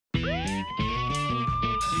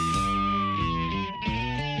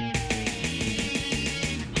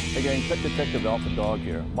Hey gang, Pet Detective Alfa Dog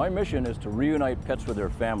here. My mission is to reunite pets with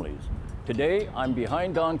their families. Today, I'm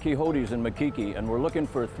behind Don Quixote's in Makiki, and we're looking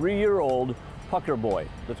for a 3-year-old Pucker Boy.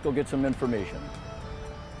 Let's go get some information.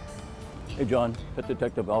 Hey John, Pet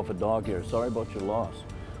Detective Alfa Dog here. Sorry about your loss.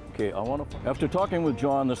 Okay, after talking with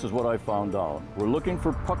John, this is what I found out. We're looking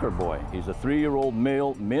for Pucker Boy. He's a 3-year-old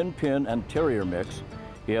male Min Pin and Terrier mix.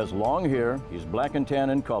 He has long hair, he's black and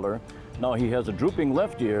tan in color. Now he has a drooping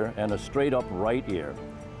left ear and a straight up right ear.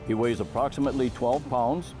 He weighs approximately 12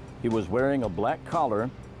 pounds. He was wearing a black collar.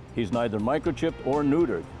 He's neither microchipped or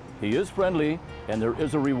neutered. He is friendly, and there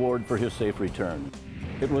is a reward for his safe return.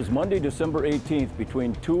 It was Monday, December 18th,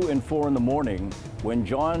 between 2 and 4 in the morning, when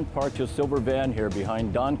John parked his silver van here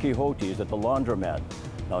behind Don Quixote's at the laundromat.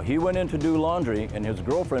 Now he went in to do laundry, and his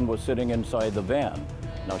girlfriend was sitting inside the van.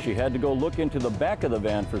 Now she had to go look into the back of the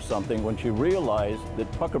van for something when she realized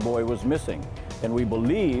that Pucker Boy was missing, and we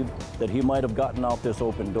believe that he might have gotten out this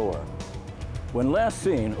open door. When last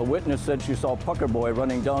seen, a witness said she saw Pucker Boy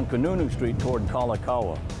running down Kanunu Street toward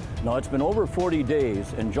Kalakaua. Now it's been over 40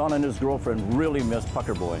 days, and John and his girlfriend really miss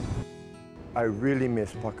Pucker Boy. I really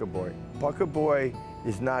miss Pucker Boy. Pucker Boy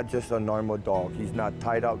is not just a normal dog. He's not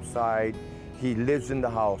tied outside. He lives in the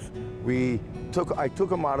house. I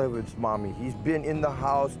took him out of his mommy. He's been in the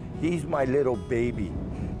house. He's my little baby.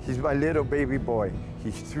 He's my little baby boy.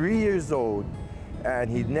 He's 3 years old,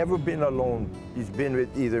 and he's never been alone. He's been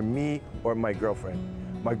with either me or my girlfriend.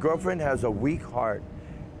 My girlfriend has a weak heart,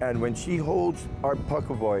 and when she holds our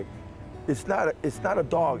Pucker Boy, it's not a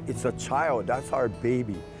dog, it's a child. That's our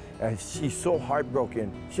baby. And she's so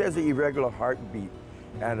heartbroken. She has an irregular heartbeat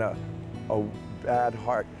and a bad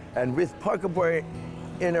heart. And with Pucker Boy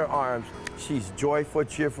in her arms, she's joyful,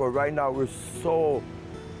 cheerful. Right now, we're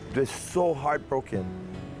just so heartbroken.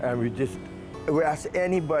 And we ask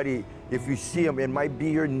anybody, if you see him, it might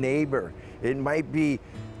be your neighbor. It might be,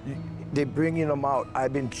 they're bringing him out.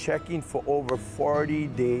 I've been checking for over 40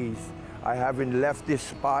 days. I haven't left this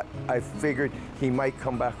spot. I figured he might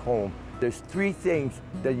come back home. There's 3 things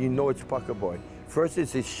that you know it's Pucker Boy. First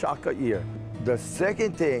is his shaka ear. The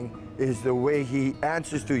second thing is the way he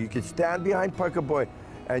answers to you. You can stand behind Pucker Boy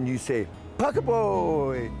and you say, Pucker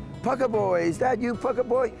Boy, is that you, Pucker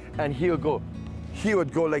Boy? And he would go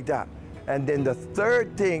like that. And then the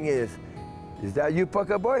third thing is that you,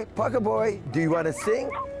 Pucker Boy? Pucker Boy, do you want to sing?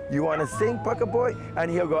 You want to sing, Pucker Boy? And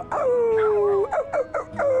he'll go, ow, ow, ow, ow,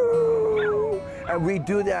 ow. And we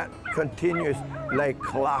do that continuous, like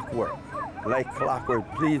clockwork,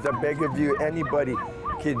 Please, I beg of you, anybody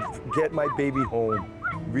can get my baby home.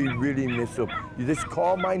 We really miss him. You just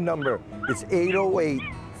call my number. It's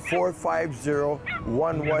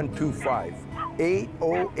 808-450-1125.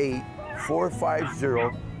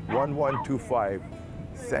 808-450-1125.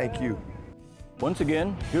 Thank you. Once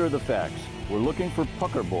again, here are the facts. We're looking for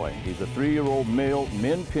Pucker Boy. He's a 3-year-old male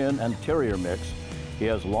Min Pin and Terrier mix. He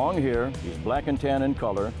has long hair, he's black and tan in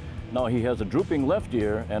color. Now he has a drooping left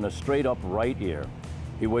ear and a straight up right ear.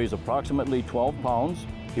 He weighs approximately 12 pounds.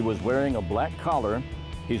 He was wearing a black collar.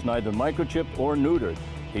 He's neither microchipped or neutered.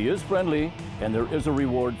 He is friendly, and there is a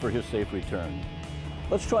reward for his safe return.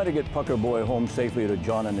 Let's try to get Pucker Boy home safely to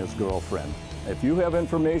John and his girlfriend. If you have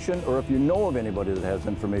information, or if you know of anybody that has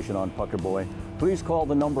information on Pucker Boy, please call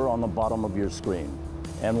the number on the bottom of your screen.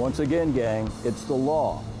 And once again, gang, it's the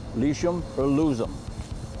law. Leash 'em or lose 'em.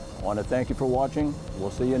 I want to thank you for watching.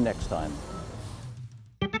 We'll see you next time.